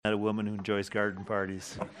woman who enjoys garden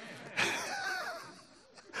parties.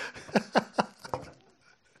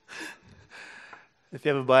 If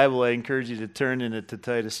you have a Bible, I encourage you to turn in it to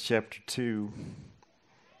Titus chapter 2.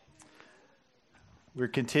 We're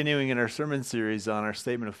continuing in our sermon series on our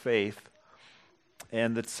statement of faith.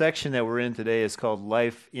 And the section that we're in today is called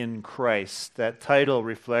Life in Christ. That title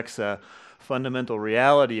reflects a fundamental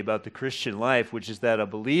reality about the Christian life, which is that a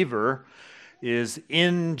believer is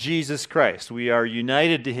in Jesus Christ. We are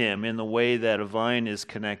united to Him in the way that a vine is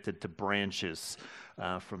connected to branches,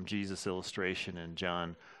 from Jesus' illustration in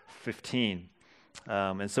John 15.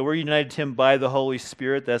 And so we're united to Him by the Holy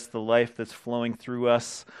Spirit. That's the life that's flowing through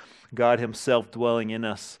us, God Himself dwelling in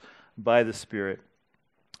us by the Spirit.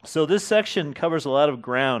 So this section covers a lot of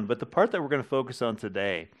ground, but the part that we're going to focus on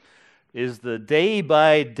today is the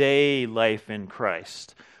day-by-day life in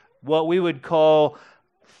Christ, what we would call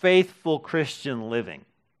faithful Christian living.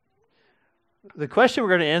 The question we're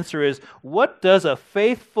going to answer is, what does a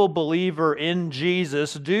faithful believer in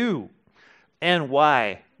Jesus do, and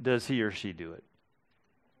why does he or she do it?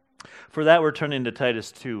 For that, we're turning to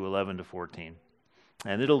Titus 2, 11 to 14.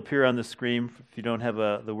 And it'll appear on the screen if you don't have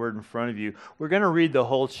the word in front of you. We're going to read the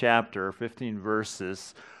whole chapter, 15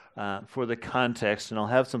 verses, for the context, and I'll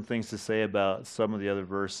have some things to say about some of the other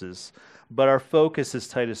verses. But our focus is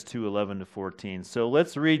Titus 2, 11 to 14. So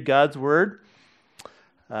let's read God's word.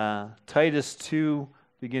 Titus 2,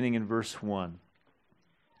 beginning in verse 1.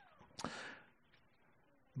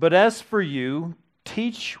 But as for you,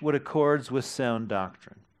 teach what accords with sound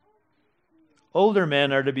doctrine. Older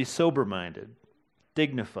men are to be sober-minded,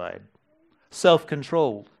 dignified,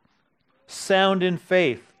 self-controlled, sound in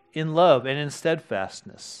faith, in love, and in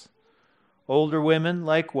steadfastness. Older women,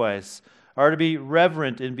 likewise, are to be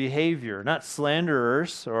reverent in behavior, not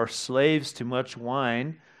slanderers or slaves to much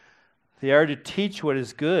wine. They are to teach what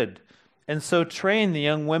is good, and so train the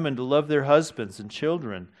young women to love their husbands and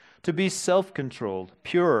children, to be self-controlled,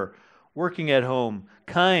 pure, working at home,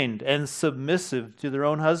 kind, and submissive to their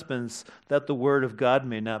own husbands, that the word of God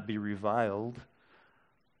may not be reviled.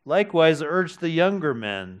 Likewise, urge the younger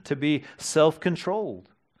men to be self-controlled.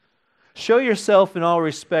 Show yourself in all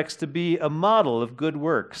respects to be a model of good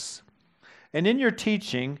works. And in your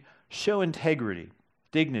teaching, show integrity,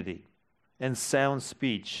 dignity, and sound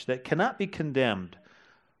speech that cannot be condemned,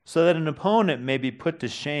 so that an opponent may be put to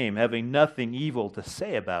shame, having nothing evil to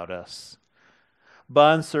say about us.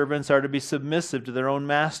 Bondservants are to be submissive to their own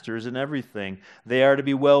masters in everything. They are to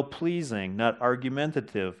be well-pleasing, not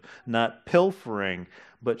argumentative, not pilfering,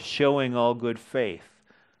 but showing all good faith,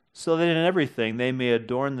 so that in everything they may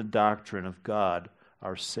adorn the doctrine of God,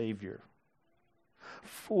 our Savior.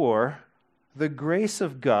 For the grace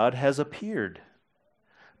of God has appeared,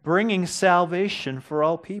 bringing salvation for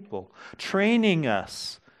all people, training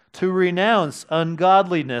us to renounce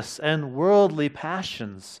ungodliness and worldly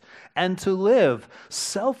passions, and to live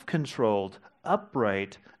self-controlled,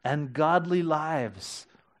 upright, and godly lives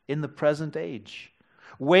in the present age,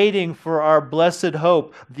 waiting for our blessed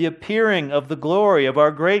hope, the appearing of the glory of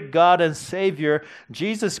our great God and Savior,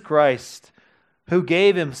 Jesus Christ, who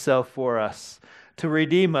gave Himself for us to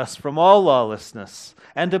redeem us from all lawlessness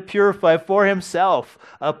and to purify for Himself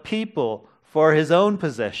a people for His own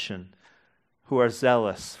possession, who are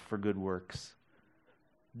zealous for good works.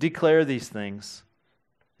 Declare these things,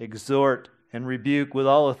 exhort and rebuke with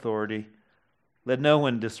all authority. Let no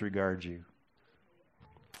one disregard you.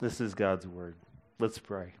 This is God's word. Let's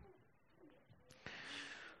pray.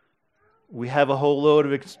 We have a whole load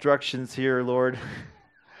of instructions here, Lord.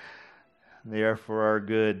 They are for our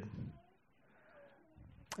good.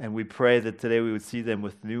 And we pray that today we would see them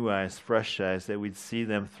with new eyes, fresh eyes, that we'd see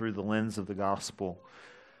them through the lens of the gospel.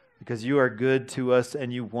 Because you are good to us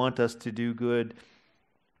and you want us to do good.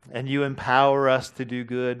 And you empower us to do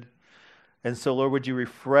good. And so, Lord, would you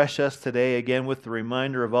refresh us today again with the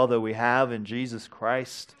reminder of all that we have in Jesus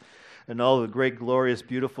Christ and all the great, glorious,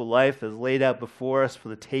 beautiful life that's laid out before us for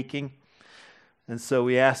the taking. And so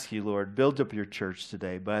we ask you, Lord, build up your church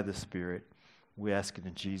today by the Spirit. We ask it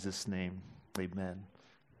in Jesus' name. Amen.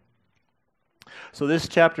 So this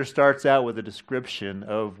chapter starts out with a description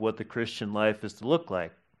of what the Christian life is to look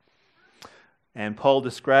like. And Paul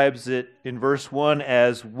describes it in verse 1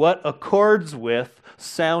 as what accords with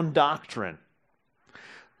sound doctrine.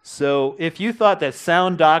 So if you thought that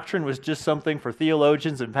sound doctrine was just something for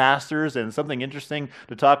theologians and pastors and something interesting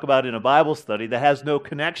to talk about in a Bible study that has no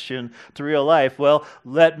connection to real life, well,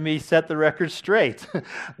 let me set the record straight.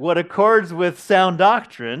 What accords with sound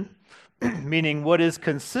doctrine, meaning what is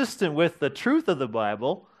consistent with the truth of the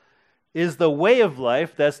Bible, is the way of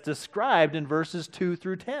life that's described in verses 2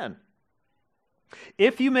 through 10.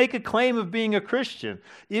 If you make a claim of being a Christian,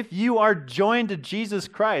 if you are joined to Jesus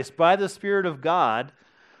Christ by the Spirit of God,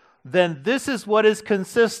 then this is what is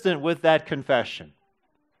consistent with that confession.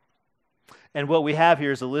 And what we have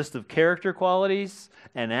here is a list of character qualities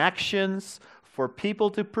and actions for people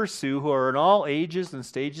to pursue who are in all ages and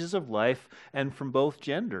stages of life and from both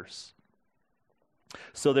genders.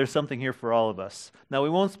 So there's something here for all of us. Now, we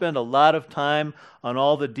won't spend a lot of time on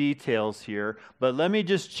all the details here, but let me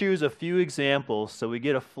just choose a few examples so we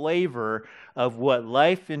get a flavor of what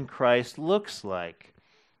life in Christ looks like.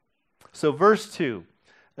 So verse 2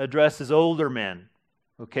 addresses older men.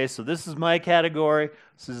 Okay, so this is my category.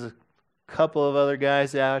 This is a couple of other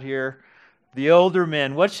guys out here. The older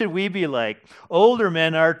men, what should we be like? Older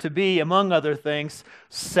men are to be, among other things,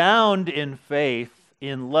 sound in faith,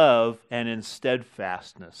 in love, and in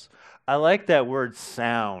steadfastness. I like that word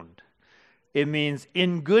sound. It means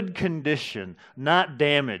in good condition, not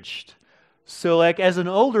damaged. So like as an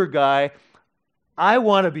older guy, I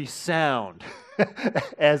want to be sound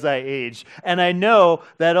as I age. And I know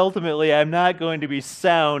that ultimately I'm not going to be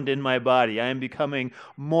sound in my body. I am becoming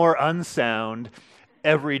more unsound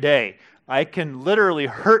every day. I can literally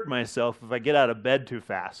hurt myself if I get out of bed too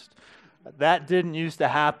fast. That didn't used to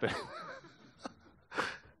happen.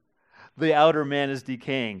 The outer man is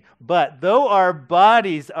decaying. But though our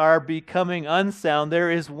bodies are becoming unsound,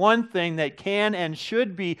 there is one thing that can and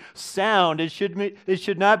should be sound. It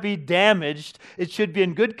should not be damaged. It should be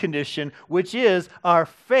in good condition, which is our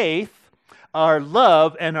faith, our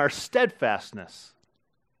love, and our steadfastness.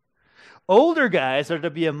 Older guys are to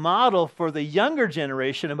be a model for the younger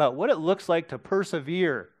generation about what it looks like to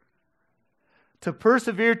persevere. To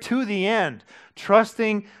persevere to the end,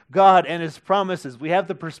 trusting God and His promises. We have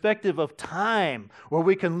the perspective of time where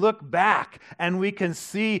we can look back and we can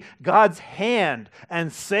see God's hand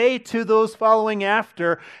and say to those following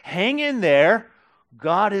after, hang in there,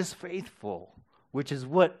 God is faithful, which is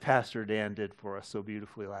what Pastor Dan did for us so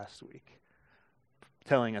beautifully last week,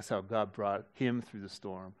 telling us how God brought him through the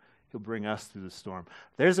storm. He'll bring us through the storm.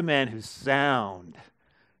 There's a man who's sound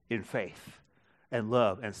in faith and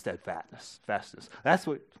love and steadfastness. That's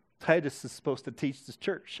what Titus is supposed to teach the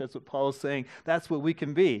church. That's what Paul is saying. That's what we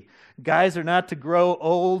can be. Guys are not to grow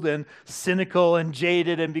old and cynical and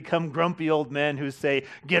jaded and become grumpy old men who say,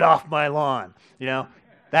 get off my lawn.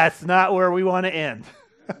 That's not where we want to end.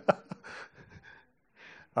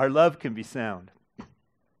 Our love can be sound.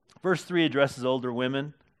 Verse 3 addresses older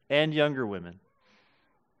women and younger women.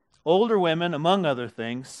 Older women, among other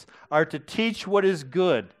things, are to teach what is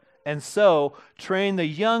good, and so train the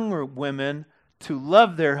younger women to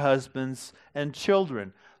love their husbands and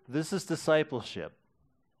children. This is discipleship.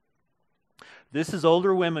 This is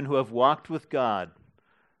older women who have walked with God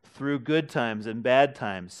through good times and bad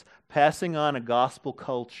times, passing on a gospel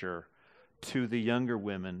culture to the younger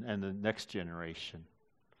women and the next generation.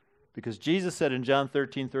 Because Jesus said in John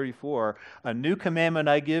 13:34, a new commandment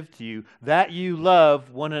I give to you, that you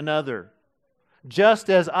love one another. Just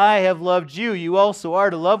as I have loved you, you also are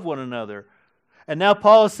to love one another. And now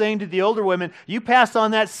Paul is saying to the older women, you pass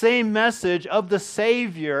on that same message of the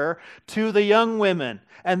Savior to the young women,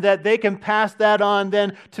 and that they can pass that on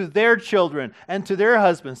then to their children and to their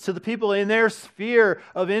husbands, to the people in their sphere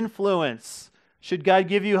of influence. Should God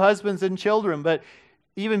give you husbands and children? But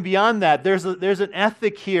even beyond that, there's an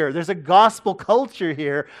ethic here. There's a gospel culture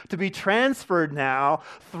here to be transferred now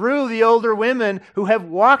through the older women who have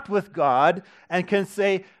walked with God and can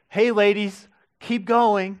say, hey, ladies, keep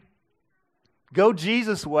going. Go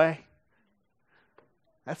Jesus' way.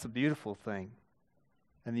 That's a beautiful thing.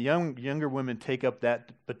 And the younger women take up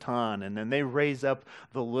that baton, and then they raise up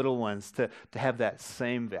the little ones to have that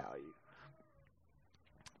same value.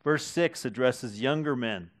 Verse 6 addresses younger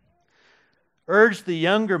men. Urge the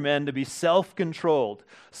younger men to be self-controlled.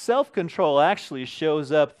 Self-control actually shows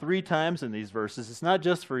up 3 times in these verses. It's not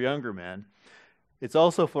just for younger men. It's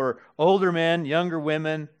also for older men, younger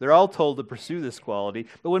women. They're all told to pursue this quality.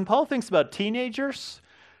 But when Paul thinks about teenagers,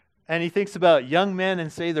 and he thinks about young men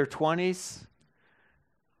in, say, their 20s,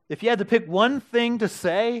 if you had to pick one thing to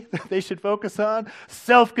say that they should focus on,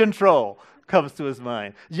 self-control comes to his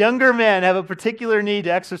mind. Younger men have a particular need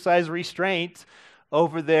to exercise restraint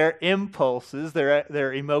over their impulses,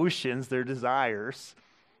 their emotions, their desires.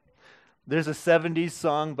 There's a 70s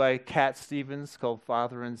song by Cat Stevens called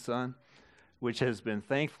Father and Son, which has been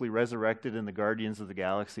thankfully resurrected in the Guardians of the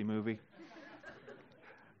Galaxy movie.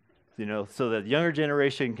 So that the younger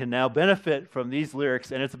generation can now benefit from these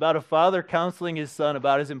lyrics, and it's about a father counseling his son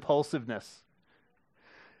about his impulsiveness.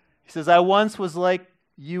 He says, I once was like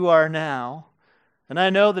you are now, and I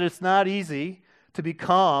know that it's not easy to be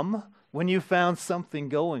calm when you found something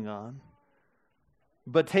going on.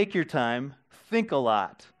 But take your time, think a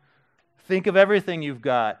lot. Think of everything you've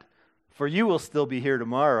got, for you will still be here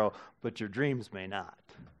tomorrow, but your dreams may not.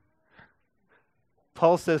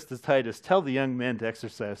 Paul says to Titus, tell the young men to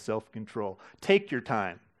exercise self-control. Take your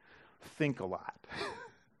time. Think a lot.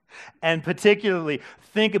 And particularly,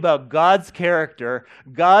 think about God's character,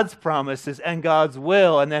 God's promises, and God's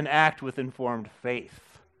will, and then act with informed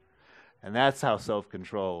faith. And that's how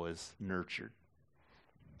self-control is nurtured.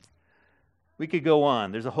 We could go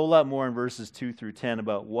on. There's a whole lot more in verses 2 through 10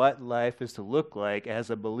 about what life is to look like as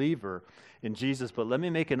a believer in Jesus. But let me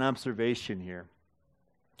make an observation here.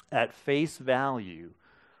 At face value,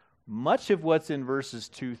 much of what's in verses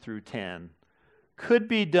 2 through 10 could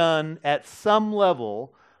be done at some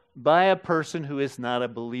level by a person who is not a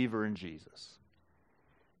believer in Jesus.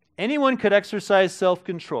 Anyone could exercise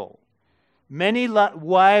self-control. Many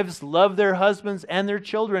wives love their husbands and their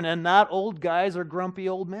children, and not old guys or grumpy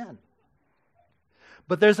old men.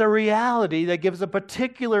 But there's a reality that gives a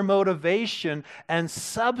particular motivation and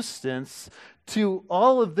substance to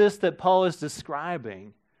all of this that Paul is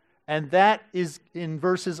describing. And that is in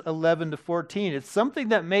verses 11 to 14. It's something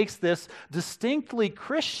that makes this distinctly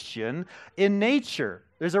Christian in nature.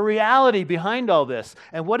 There's a reality behind all this.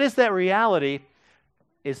 And what is that reality?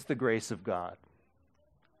 It's the grace of God.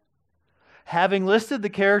 Having listed the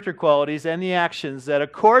character qualities and the actions that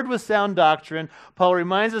accord with sound doctrine, Paul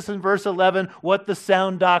reminds us in verse 11 what the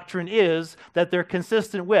sound doctrine is that they're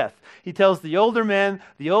consistent with. He tells the older men,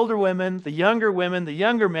 the older women, the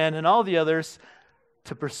younger men, and all the others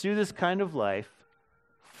to pursue this kind of life,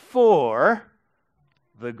 for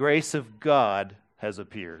the grace of God has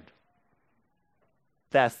appeared.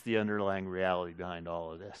 That's the underlying reality behind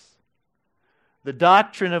all of this. The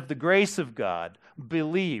doctrine of the grace of God,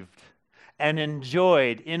 believed and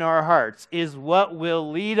enjoyed in our hearts, is what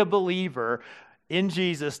will lead a believer in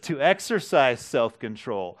Jesus to exercise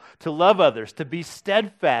self-control, to love others, to be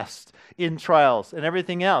steadfast in trials and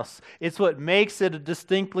everything else. It's what makes it a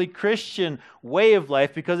distinctly Christian way of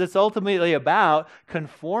life, because it's ultimately about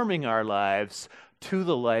conforming our lives to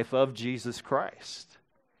the life of Jesus Christ.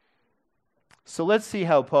 So let's see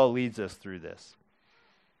how Paul leads us through this.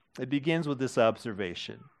 It begins with this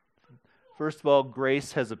observation. First of all,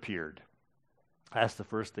 grace has appeared. That's the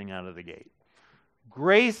first thing out of the gate.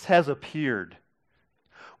 Grace has appeared.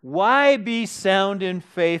 Why be sound in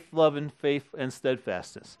faith, love, and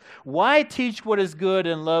steadfastness? Why teach what is good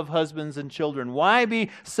and love husbands and children? Why be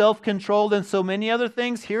self-controlled and so many other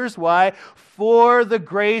things? Here's why. For the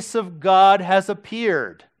grace of God has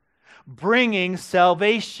appeared, bringing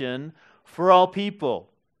salvation for all people.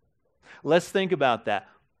 Let's think about that.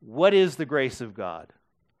 What is the grace of God?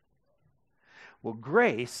 Well,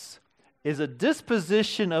 grace is a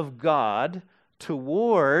disposition of God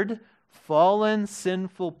toward fallen,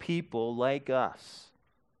 sinful people like us,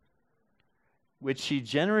 which He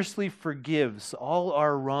generously forgives all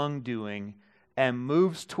our wrongdoing and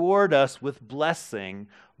moves toward us with blessing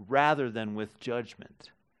rather than with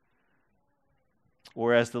judgment.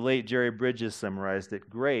 Or as the late Jerry Bridges summarized it,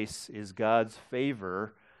 grace is God's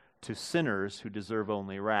favor to sinners who deserve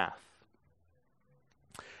only wrath.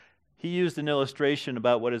 He used an illustration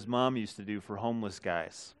about what his mom used to do for homeless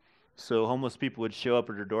guys. So homeless people would show up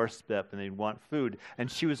at her doorstep and they'd want food. And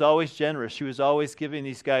she was always generous. She was always giving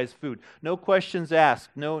these guys food. No questions asked.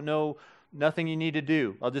 Nothing you need to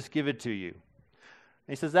do. I'll just give it to you. And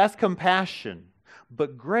he says that's compassion.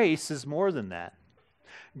 But grace is more than that.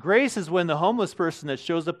 Grace is when the homeless person that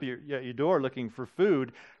shows up at your door looking for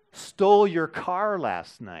food stole your car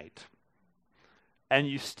last night. And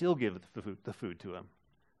you still give the food to him.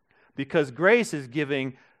 Because grace is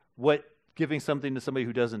giving something to somebody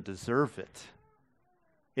who doesn't deserve it.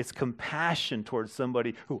 It's compassion towards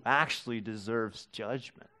somebody who actually deserves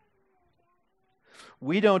judgment.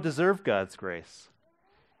 We don't deserve God's grace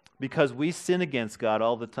because we sin against God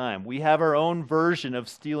all the time. We have our own version of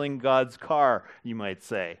stealing God's car, you might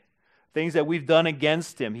say. Things that we've done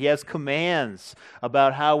against Him. He has commands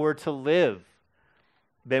about how we're to live.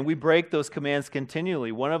 Then we break those commands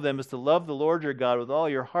continually. One of them is to love the Lord your God with all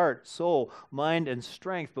your heart, soul, mind, and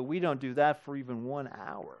strength. But we don't do that for even 1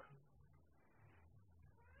 hour.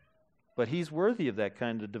 But He's worthy of that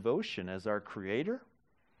kind of devotion as our Creator.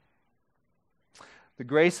 The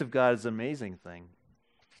grace of God is an amazing thing.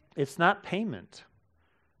 It's not payment.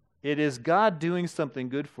 It is God doing something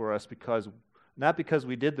good for us not because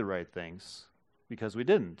we did the right things, because we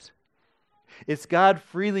didn't. It's God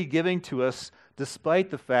freely giving to us despite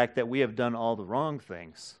the fact that we have done all the wrong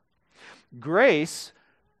things. Grace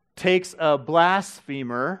takes a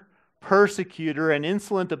blasphemer, persecutor, and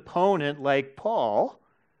insolent opponent like Paul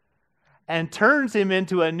and turns him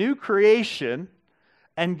into a new creation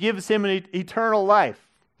and gives him an eternal life.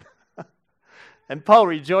 And Paul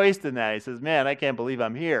rejoiced in that. He says, man, I can't believe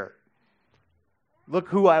I'm here. Look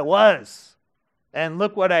who I was, and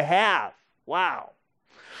look what I have. Wow.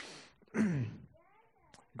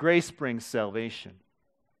 Grace brings salvation.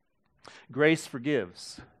 Grace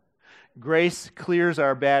forgives. Grace clears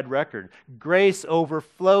our bad record. Grace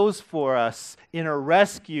overflows for us in a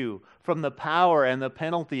rescue from the power and the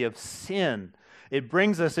penalty of sin. It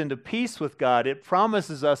brings us into peace with God. It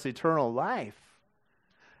promises us eternal life.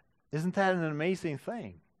 Isn't that an amazing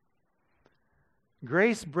thing?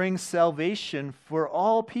 Grace brings salvation for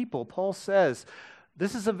all people. Paul says,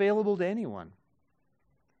 this is available to anyone.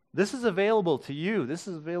 This is available to you. This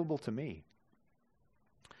is available to me.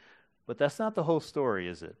 But that's not the whole story,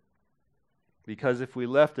 is it? Because if we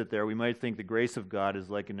left it there, we might think the grace of God is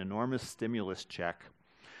like an enormous stimulus check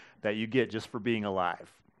that you get just for being alive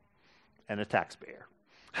and a taxpayer.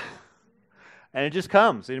 And it just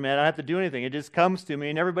comes. I don't have to do anything. It just comes to me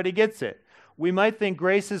and everybody gets it. We might think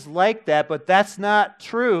grace is like that, but that's not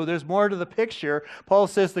true. There's more to the picture. Paul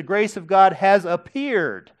says the grace of God has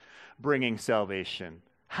appeared, bringing salvation.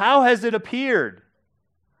 How has it appeared?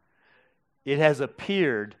 It has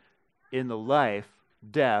appeared in the life,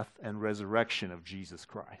 death, and resurrection of Jesus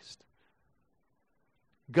Christ.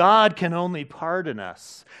 God can only pardon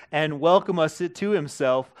us and welcome us to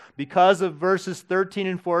himself because of verses 13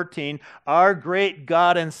 and 14. Our great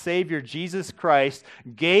God and Savior, Jesus Christ,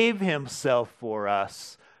 gave himself for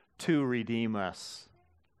us to redeem us.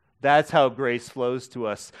 That's how grace flows to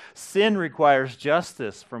us. Sin requires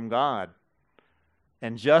justice from God,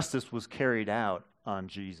 and justice was carried out on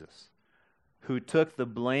Jesus, who took the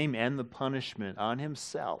blame and the punishment on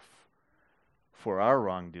himself for our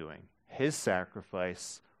wrongdoing. His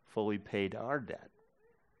sacrifice fully paid our debt.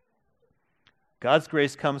 God's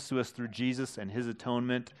grace comes to us through Jesus and his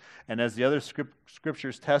atonement, and as the other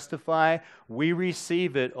scriptures testify, we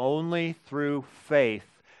receive it only through faith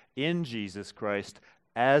in Jesus Christ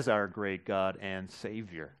as our great God and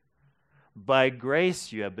Savior. By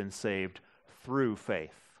grace you have been saved through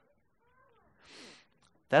faith.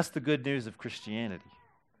 That's the good news of Christianity.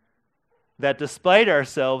 That despite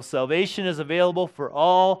ourselves, salvation is available for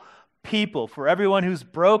all people, for everyone who's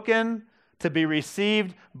broken, to be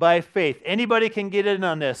received by faith. Anybody can get in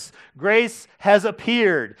on this. Grace has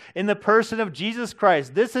appeared in the person of Jesus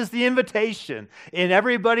Christ. This is the invitation in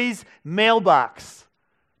everybody's mailbox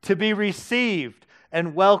to be received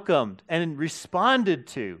and welcomed and responded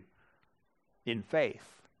to in faith.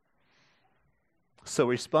 So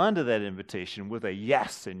respond to that invitation with a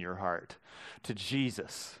yes in your heart to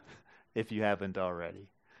Jesus, if you haven't already.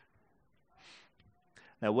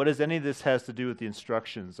 Now, what does any of this has to do with the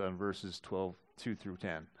instructions on verses 2 through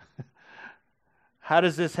 10? How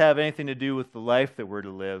does this have anything to do with the life that we're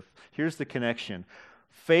to live? Here's the connection.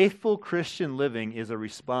 Faithful Christian living is a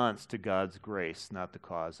response to God's grace, not the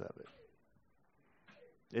cause of it.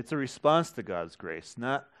 It's a response to God's grace,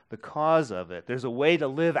 not the cause of it. There's a way to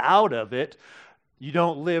live out of it. You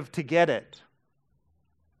don't live to get it.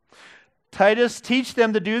 Titus, teach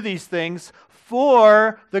them to do these things,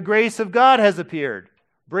 for the grace of God has appeared,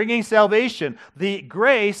 bringing salvation. The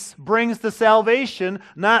grace brings the salvation,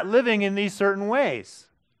 not living in these certain ways.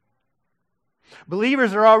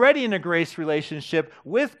 Believers are already in a grace relationship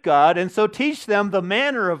with God, and so teach them the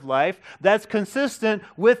manner of life that's consistent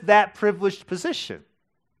with that privileged position.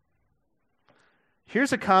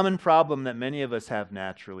 Here's a common problem that many of us have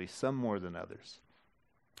naturally, some more than others.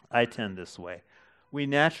 I tend this way. We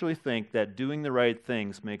naturally think that doing the right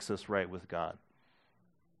things makes us right with God.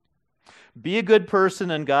 Be a good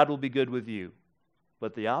person and God will be good with you.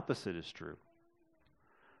 But the opposite is true.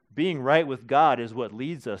 Being right with God is what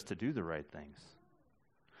leads us to do the right things.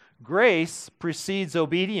 Grace precedes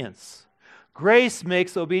obedience. Grace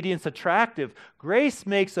makes obedience attractive. Grace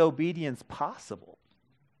makes obedience possible.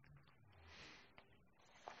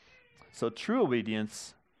 So true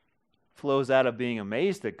obedience flows out of being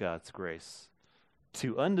amazed at God's grace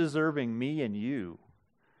to undeserving me and you.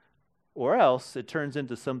 Or else it turns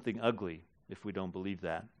into something ugly if we don't believe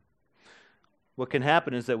that. What can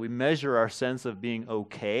happen is that we measure our sense of being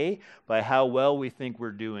okay by how well we think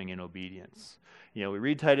we're doing in obedience. We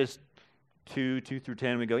read Titus 2 through 10,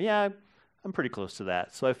 and we go, yeah, I'm pretty close to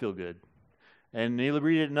that, so I feel good. And you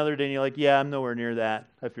read it another day, and you're like, yeah, I'm nowhere near that.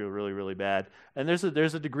 I feel really, really bad. And there's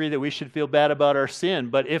a degree that we should feel bad about our sin,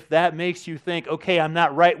 but if that makes you think, okay, I'm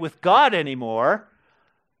not right with God anymore,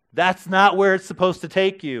 that's not where it's supposed to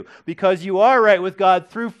take you, because you are right with God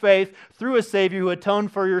through faith, through a Savior who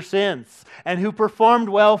atoned for your sins and who performed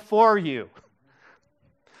well for you.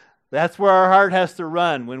 That's where our heart has to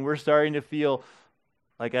run when we're starting to feel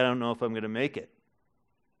like, I don't know if I'm going to make it.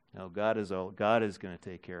 No, God is going to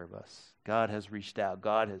take care of us. God has reached out.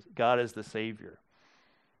 God is the Savior.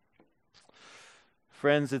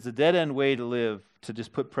 Friends, it's a dead-end way to live, to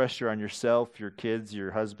just put pressure on yourself, your kids, your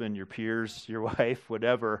husband, your peers, your wife,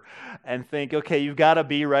 whatever, and think, okay, you've got to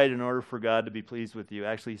be right in order for God to be pleased with you.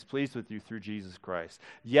 Actually, He's pleased with you through Jesus Christ.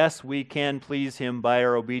 Yes, we can please Him by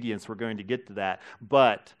our obedience. We're going to get to that.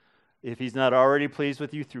 But if He's not already pleased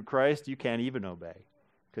with you through Christ, you can't even obey,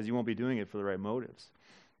 because you won't be doing it for the right motives.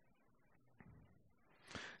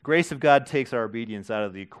 Grace of God takes our obedience out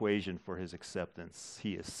of the equation for His acceptance.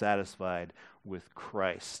 He is satisfied with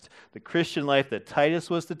Christ. The Christian life that Titus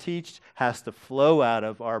was to teach has to flow out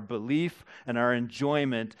of our belief and our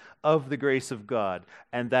enjoyment of the grace of God.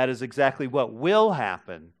 And that is exactly what will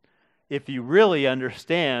happen if you really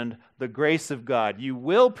understand the grace of God. You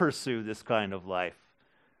will pursue this kind of life.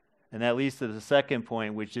 And that leads to the second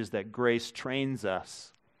point, which is that grace trains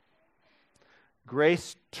us.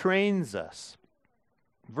 Grace trains us.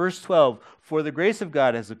 Verse 12, for the grace of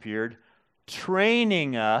God has appeared,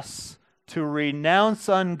 training us to renounce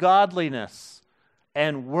ungodliness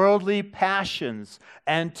and worldly passions,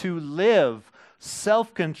 and to live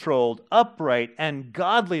self-controlled, upright, and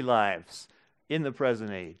godly lives in the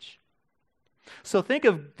present age. So think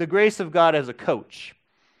of the grace of God as a coach,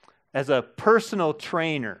 as a personal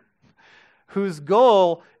trainer, whose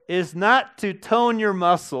goal is not to tone your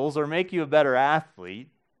muscles or make you a better athlete,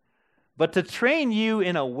 but to train you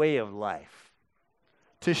in a way of life,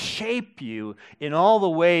 to shape you in all the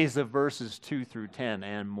ways of verses 2 through 10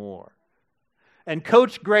 and more. And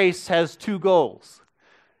Coach Grace has two goals.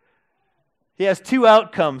 He has two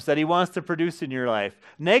outcomes that he wants to produce in your life.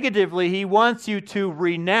 Negatively, he wants you to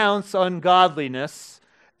renounce ungodliness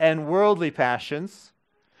and worldly passions.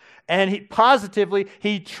 And positively,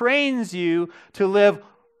 he trains you to live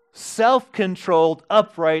self-controlled,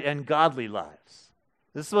 upright, and godly lives.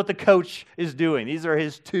 This is what the coach is doing. These are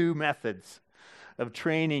his two methods of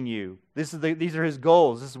training you. These are his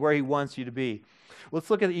goals. This is where he wants you to be. Let's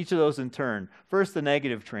look at each of those in turn. First, the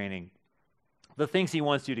negative training. The things he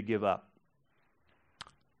wants you to give up.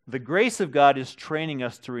 The grace of God is training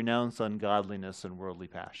us to renounce ungodliness and worldly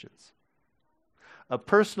passions. A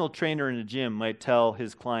personal trainer in a gym might tell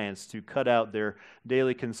his clients to cut out their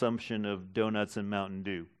daily consumption of donuts and Mountain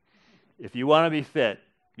Dew. If you want to be fit,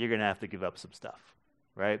 you're going to have to give up some stuff.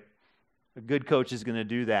 Right? A good coach is going to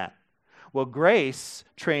do that. Well, grace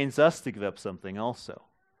trains us to give up something also.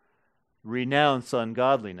 Renounce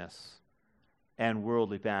ungodliness and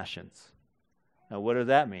worldly passions. Now, what does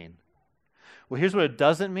that mean? Well, here's what it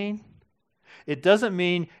doesn't mean. It doesn't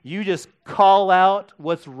mean you just call out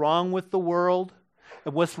what's wrong with the world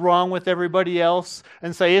and what's wrong with everybody else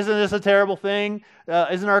and say, isn't this a terrible thing?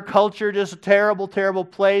 Isn't our culture just a terrible, terrible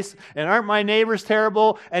place? And aren't my neighbors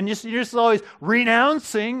terrible? And you're just always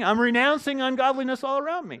renouncing. I'm renouncing ungodliness all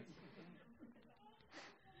around me.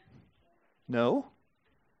 No.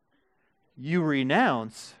 You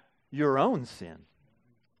renounce your own sin.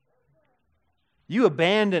 You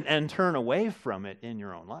abandon and turn away from it in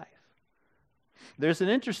your own life. There's an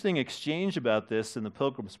interesting exchange about this in The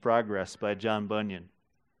Pilgrim's Progress by John Bunyan.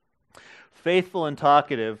 Faithful and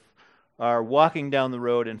Talkative are walking down the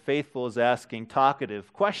road, and Faithful is asking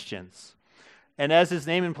Talkative questions. And as his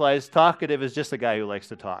name implies, Talkative is just a guy who likes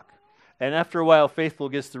to talk. And after a while, Faithful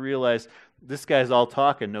gets to realize this guy's all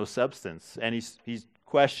talk and no substance. And he's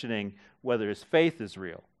questioning whether his faith is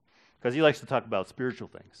real, because he likes to talk about spiritual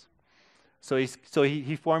things. So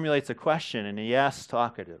he formulates a question, and he asks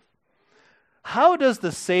Talkative, how does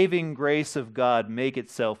the saving grace of God make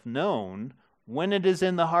itself known when it is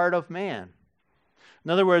in the heart of man?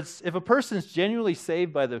 In other words, if a person is genuinely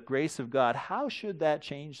saved by the grace of God, how should that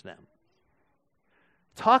change them?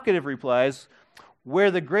 Talkative replies,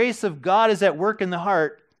 where the grace of God is at work in the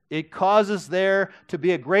heart, it causes there to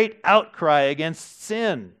be a great outcry against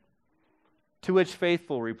sin. To which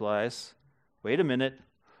Faithful replies, wait a minute,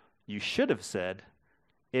 you should have said,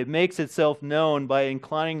 it makes itself known by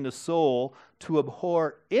inclining the soul to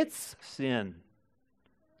abhor its sin.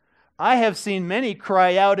 I have seen many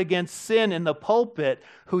cry out against sin in the pulpit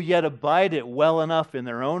who yet abide it well enough in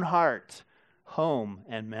their own heart, home,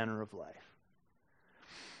 and manner of life.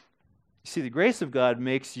 You see, the grace of God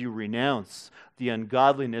makes you renounce the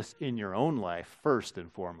ungodliness in your own life first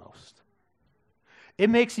and foremost. It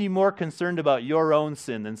makes you more concerned about your own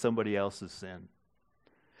sin than somebody else's sin.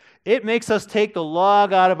 It makes us take the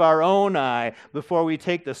log out of our own eye before we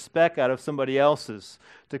take the speck out of somebody else's.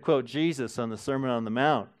 To quote Jesus on the Sermon on the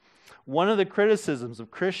Mount, one of the criticisms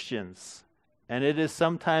of Christians, and it is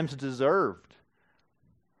sometimes deserved,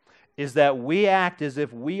 is that we act as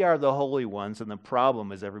if we are the holy ones and the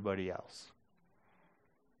problem is everybody else.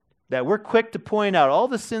 that we're quick to point out all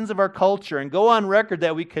the sins of our culture and go on record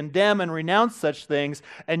that we condemn and renounce such things,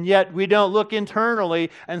 and yet we don't look internally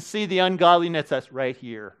and see the ungodliness that's right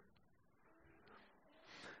here.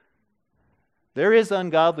 There is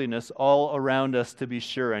ungodliness all around us, to be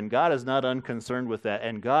sure, and God is not unconcerned with that,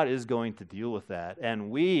 and God is going to deal with that. And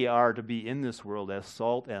we are to be in this world as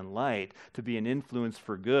salt and light, to be an influence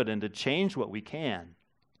for good and to change what we can.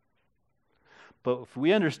 But if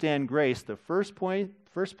we understand grace, the first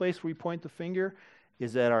place we point the finger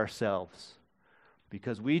is at ourselves,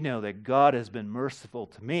 because we know that God has been merciful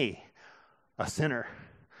to me, a sinner.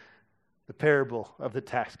 The parable of the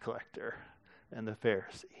tax collector and the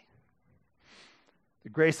Pharisee. The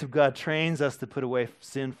grace of God trains us to put away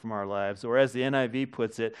sin from our lives, or as the NIV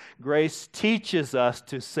puts it, grace teaches us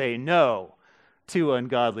to say no to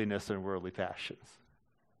ungodliness and worldly passions.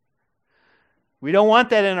 We don't want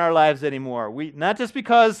that in our lives anymore. Not just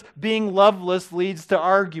because being loveless leads to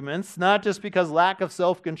arguments, not just because lack of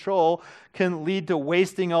self-control can lead to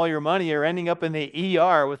wasting all your money or ending up in the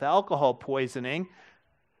ER with alcohol poisoning,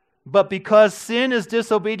 but because sin is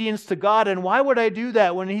disobedience to God, and why would I do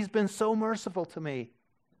that when He's been so merciful to me?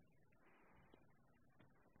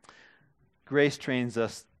 Grace trains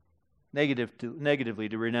us negatively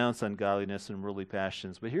to renounce ungodliness and worldly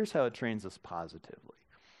passions, but here's how it trains us positively.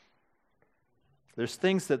 There's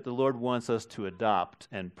things that the Lord wants us to adopt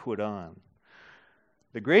and put on.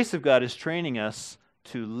 The grace of God is training us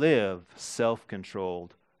to live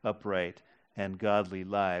self-controlled, upright, and godly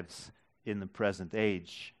lives in the present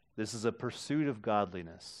age. This is a pursuit of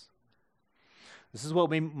godliness. This is what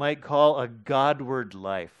we might call a Godward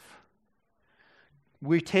life.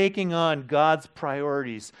 We're taking on God's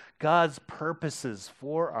priorities, God's purposes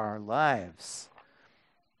for our lives.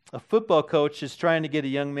 A football coach is trying to get a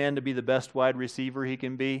young man to be the best wide receiver he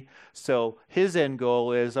can be. So his end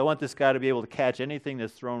goal is, I want this guy to be able to catch anything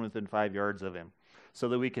that's thrown within 5 yards of him so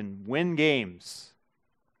that we can win games.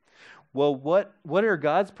 Well, what are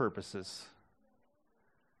God's purposes?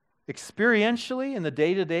 Experientially in the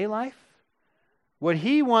day-to-day life, what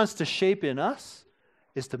He wants to shape in us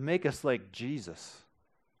is to make us like Jesus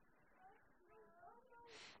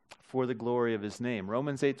for the glory of His name.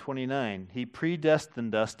 Romans 8:29, He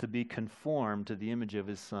predestined us to be conformed to the image of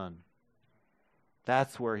His Son.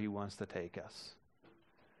 That's where He wants to take us,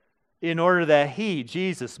 in order that He,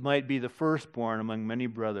 Jesus, might be the firstborn among many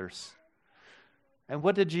brothers. And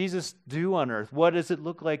what did Jesus do on earth? What does it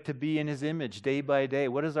look like to be in His image day by day?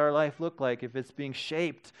 What does our life look like if it's being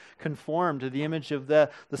shaped, conformed to the image of the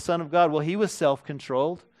Son of God? Well, He was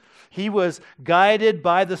self-controlled. He was guided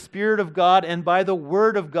by the Spirit of God and by the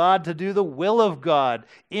Word of God to do the will of God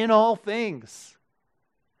in all things.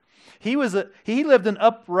 He lived an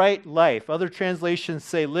upright life. Other translations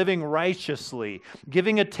say living righteously,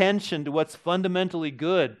 giving attention to what's fundamentally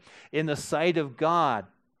good in the sight of God.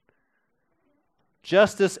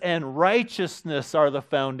 Justice and righteousness are the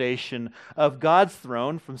foundation of God's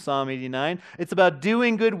throne, from Psalm 89. It's about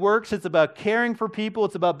doing good works. It's about caring for people.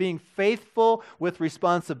 It's about being faithful with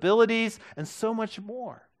responsibilities and so much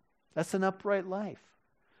more. That's an upright life.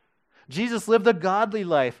 Jesus lived a godly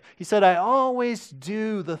life. He said, I always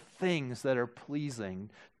do the things that are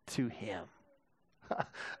pleasing to Him.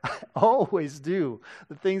 I always do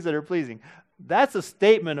the things that are pleasing. That's a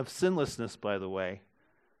statement of sinlessness, by the way.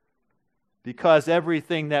 Because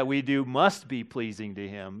everything that we do must be pleasing to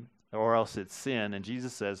Him, or else it's sin. And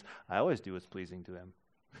Jesus says, I always do what's pleasing to Him.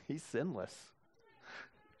 He's sinless.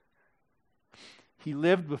 He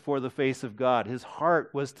lived before the face of God. His heart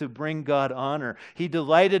was to bring God honor. He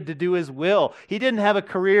delighted to do His will. He didn't have a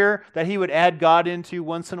career that He would add God into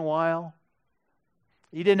once in a while.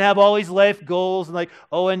 He didn't have all these life goals and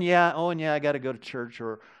oh yeah, I got to go to church,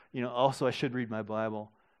 or also I should read my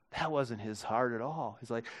Bible. That wasn't His heart at all.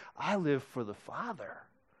 He's like, I live for the Father.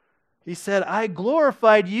 He said, I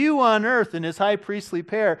glorified you on earth in His high priestly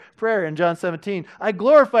prayer in John 17. I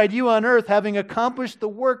glorified you on earth, having accomplished the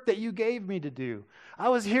work that you gave me to do. I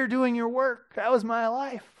was here doing your work. That was my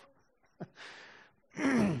life.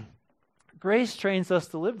 Grace trains us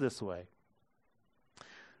to live this way.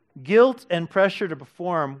 Guilt and pressure to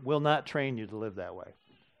perform will not train you to live that way.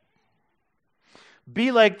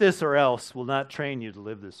 Be like this or else will not train you to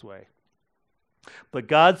live this way. But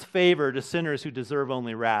God's favor to sinners who deserve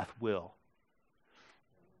only wrath will.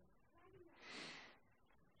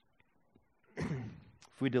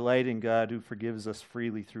 If we delight in God who forgives us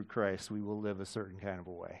freely through Christ, we will live a certain kind of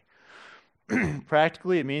a way.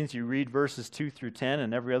 Practically, it means you read verses 2 through 10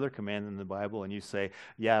 and every other command in the Bible, and you say,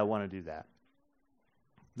 yeah, I want to do that.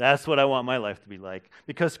 That's what I want my life to be like,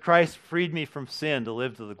 because Christ freed me from sin to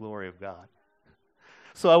live to the glory of God.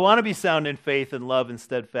 So I want to be sound in faith and love and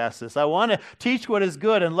steadfastness. I want to teach what is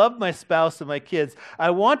good and love my spouse and my kids. I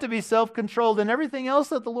want to be self-controlled and everything else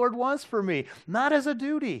that the Lord wants for me, not as a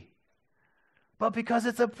duty, but because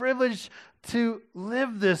it's a privilege to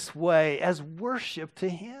live this way as worship to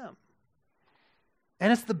Him.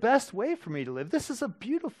 And it's the best way for me to live. This is a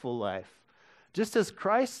beautiful life, just as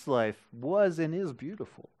Christ's life was and is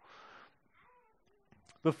beautiful.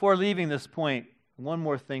 Before leaving this point, one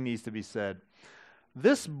more thing needs to be said.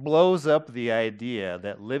 This blows up the idea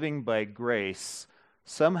that living by grace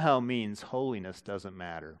somehow means holiness doesn't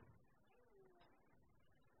matter,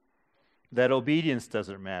 that obedience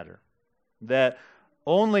doesn't matter, that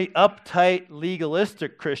only uptight,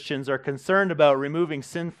 legalistic Christians are concerned about removing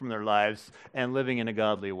sin from their lives and living in a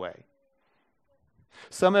godly way.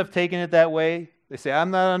 Some have taken it that way. They say,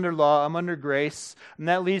 I'm not under law, I'm under grace. And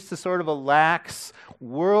that leads to sort of a lax,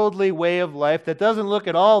 worldly way of life that doesn't look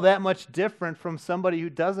at all that much different from somebody who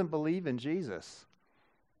doesn't believe in Jesus.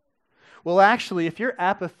 Well, actually, if you're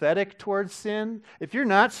apathetic towards sin, if you're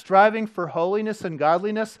not striving for holiness and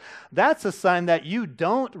godliness, that's a sign that you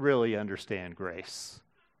don't really understand grace.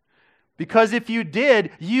 Because if you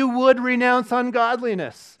did, you would renounce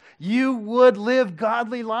ungodliness. You would live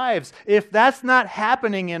godly lives. If that's not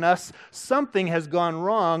happening in us, something has gone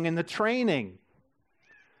wrong in the training.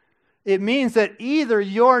 It means that either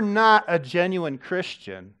you're not a genuine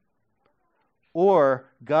Christian, or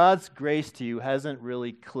God's grace to you hasn't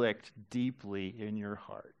really clicked deeply in your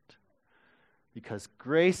heart. Because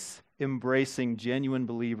grace-embracing genuine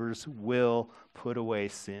believers will put away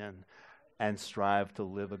sin and strive to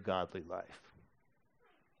live a godly life.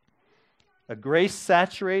 A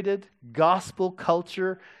grace-saturated gospel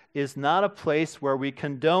culture is not a place where we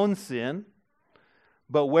condone sin,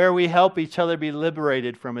 but where we help each other be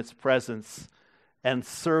liberated from its presence and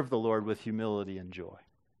serve the Lord with humility and joy.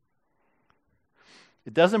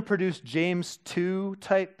 It doesn't produce James 2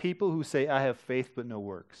 type people who say, I have faith but no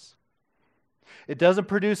works. It doesn't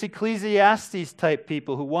produce Ecclesiastes type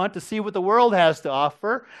people who want to see what the world has to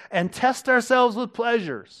offer and test ourselves with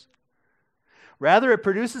pleasures. Rather, it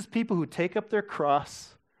produces people who take up their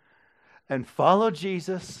cross and follow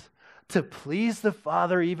Jesus to please the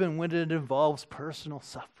Father even when it involves personal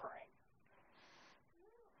suffering.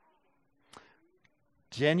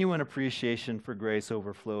 Genuine appreciation for grace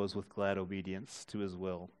overflows with glad obedience to His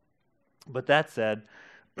will. But that said,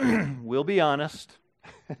 we'll be honest,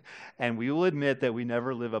 and we will admit that we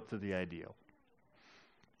never live up to the ideal.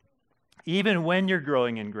 Even when you're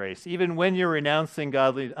growing in grace, even when you're renouncing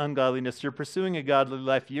ungodliness, you're pursuing a godly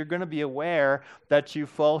life, you're going to be aware that you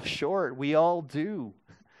fall short. We all do.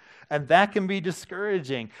 And that can be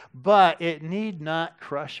discouraging, but it need not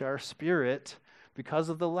crush our spirit because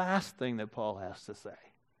of the last thing that Paul has to say,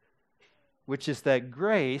 which is that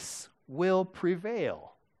grace will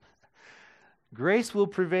prevail. Grace will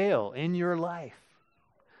prevail in your life.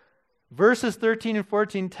 Verses 13 and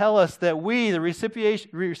 14 tell us that we, the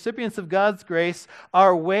recipients of God's grace,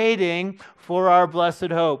 are waiting for our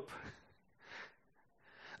blessed hope.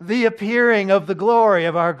 The appearing of the glory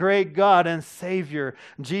of our great God and Savior,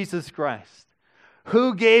 Jesus Christ,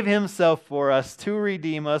 who gave Himself for us to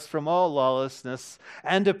redeem us from all lawlessness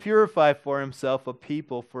and to purify for Himself a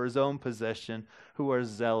people for His own possession who are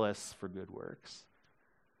zealous for good works.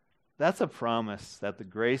 That's a promise that the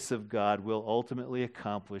grace of God will ultimately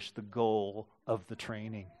accomplish the goal of the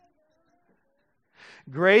training.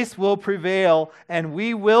 Grace will prevail, and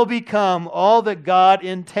we will become all that God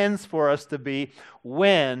intends for us to be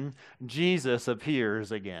when Jesus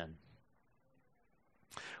appears again.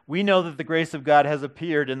 We know that the grace of God has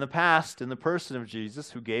appeared in the past in the person of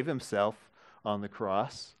Jesus, who gave Himself on the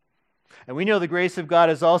cross. And we know the grace of God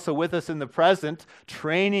is also with us in the present,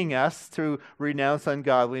 training us to renounce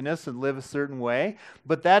ungodliness and live a certain way.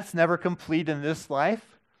 But that's never complete in this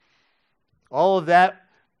life. All of that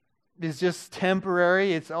is just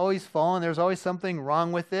temporary. It's always fallen. There's always something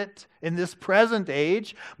wrong with it in this present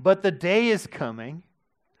age. But the day is coming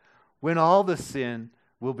when all the sin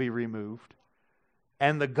will be removed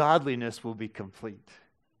and the godliness will be complete.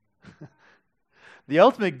 The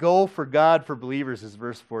ultimate goal for God for believers is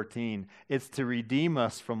verse 14. It's to redeem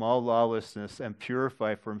us from all lawlessness and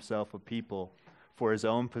purify for Himself a people for His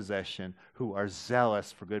own possession who are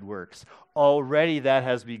zealous for good works. Already that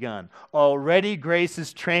has begun. Already grace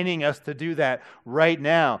is training us to do that right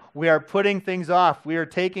now. We are putting things off. We are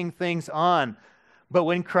taking things on. But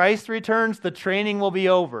when Christ returns, the training will be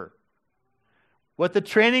over. What the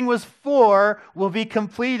training was for will be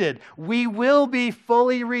completed. We will be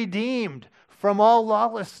fully redeemed from all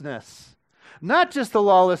lawlessness. Not just the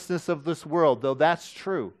lawlessness of this world, though that's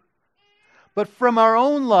true, but from our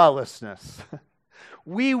own lawlessness.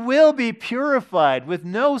 We will be purified with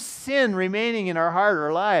no sin remaining in our heart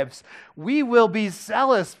or lives. We will be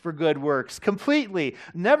zealous for good works completely,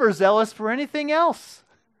 never zealous for anything else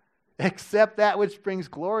except that which brings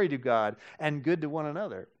glory to God and good to one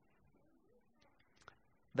another.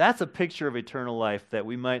 That's a picture of eternal life that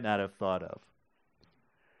we might not have thought of.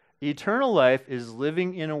 Eternal life is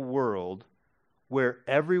living in a world where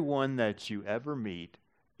everyone that you ever meet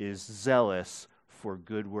is zealous for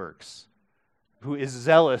good works, who is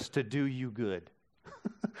zealous to do you good.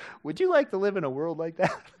 Would you like to live in a world like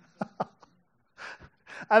that?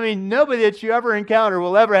 I mean, nobody that you ever encounter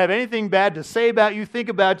will ever have anything bad to say about you, think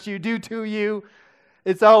about you, do to you.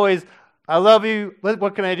 It's always, I love you.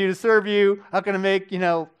 What can I do to serve you? How can I make,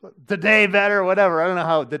 the day better, whatever. I don't know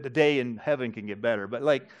how the day in heaven can get better,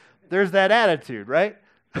 but there's that attitude, right?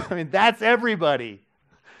 I mean, that's everybody.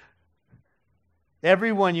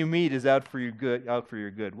 Everyone you meet is out for your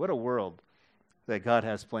good. What a world that God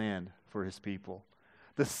has planned for his people.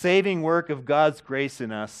 The saving work of God's grace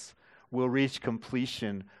in us will reach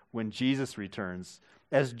completion when Jesus returns.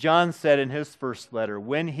 As John said in his first letter,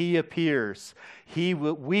 when he appears, we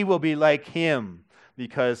will be like him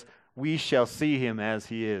because we shall see him as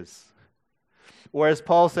he is. Or as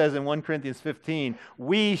Paul says in 1 Corinthians 15,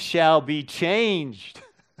 we shall be changed.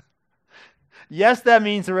 Yes, that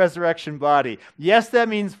means a resurrection body. Yes, that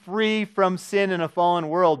means free from sin in a fallen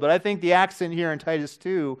world. But I think the accent here in Titus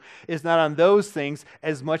 2 is not on those things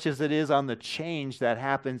as much as it is on the change that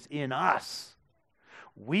happens in us.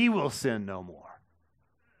 We will sin no more.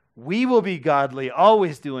 We will be godly,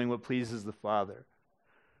 always doing what pleases the Father.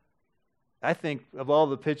 I think of all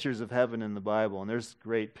the pictures of heaven in the Bible, and there's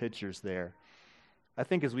great pictures there, I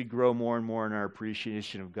think as we grow more and more in our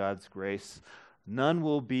appreciation of God's grace, none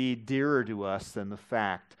will be dearer to us than the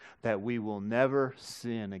fact that we will never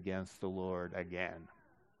sin against the Lord again.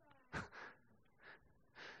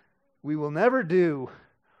 We will never do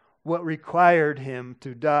what required him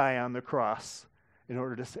to die on the cross in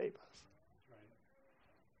order to save us.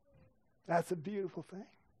 That's a beautiful thing.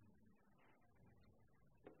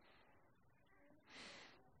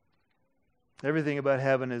 Everything about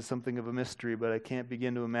heaven is something of a mystery, but I can't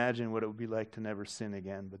begin to imagine what it would be like to never sin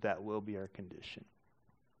again, but that will be our condition.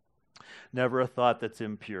 Never a thought that's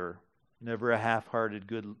impure, never a half-hearted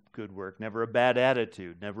good work, never a bad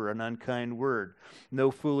attitude, never an unkind word,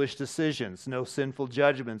 no foolish decisions, no sinful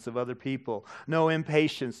judgments of other people, no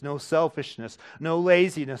impatience, no selfishness, no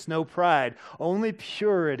laziness, no pride, only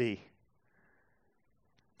purity,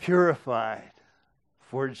 purified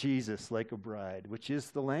for Jesus like a bride, which is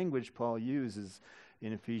the language Paul uses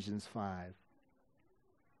in Ephesians 5.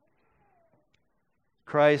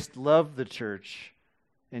 Christ loved the church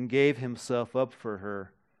and gave himself up for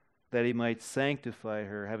her, that he might sanctify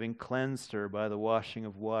her, having cleansed her by the washing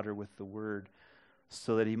of water with the word,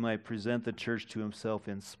 so that he might present the church to himself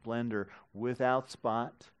in splendor, without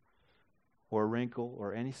spot or wrinkle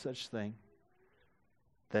or any such thing,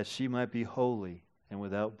 that she might be holy and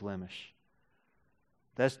without blemish.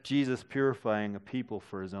 That's Jesus purifying a people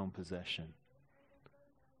for his own possession.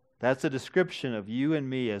 That's a description of you and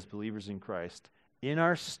me as believers in Christ. In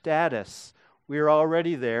our status, we are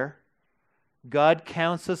already there. God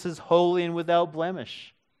counts us as holy and without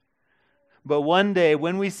blemish. But one day,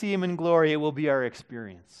 when we see him in glory, it will be our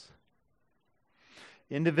experience.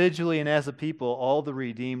 Individually and as a people, all the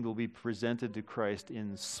redeemed will be presented to Christ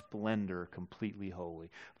in splendor, completely holy.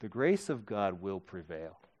 The grace of God will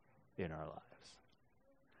prevail in our lives.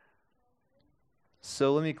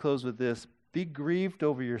 So let me close with this. Be grieved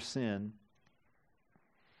over your sin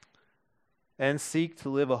and seek to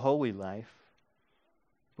live a holy life.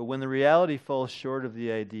 But when the reality falls short of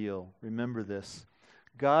the ideal, remember this: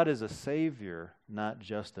 God is a Savior, not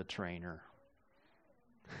just a trainer.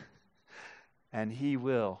 And he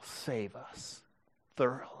will save us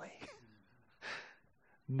thoroughly.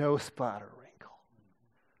 No spot or wrinkle.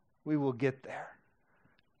 We will get there.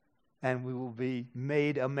 And we will be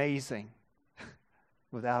made amazing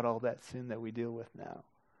without all that sin that we deal with now.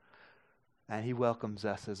 And he welcomes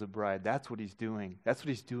us as a bride. That's what he's doing. That's what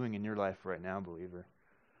he's doing in your life right now, believer.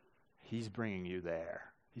 He's bringing you there.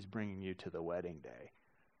 He's bringing you to the wedding day.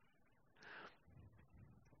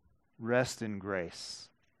 Rest in grace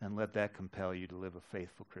and let that compel you to live a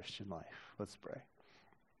faithful Christian life. Let's pray.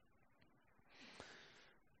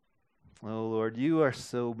 Oh Lord, you are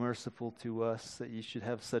so merciful to us that you should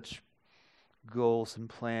have such goals and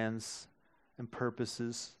plans and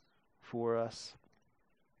purposes for us.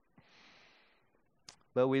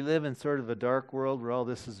 But we live in sort of a dark world where all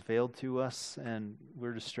this is veiled to us and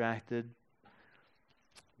we're distracted.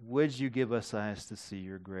 Would you give us eyes to see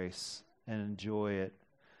your grace and enjoy it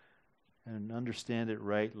and understand it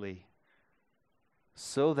rightly,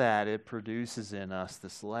 so that it produces in us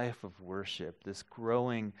this life of worship, this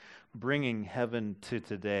growing, bringing heaven to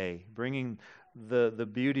today, bringing the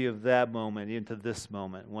beauty of that moment into this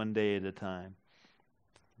moment, one day at a time.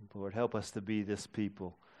 Lord, help us to be this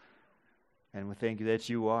people. And we thank you that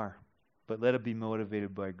you are. But let it be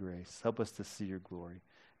motivated by grace. Help us to see your glory.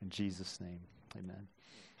 In Jesus' name, amen.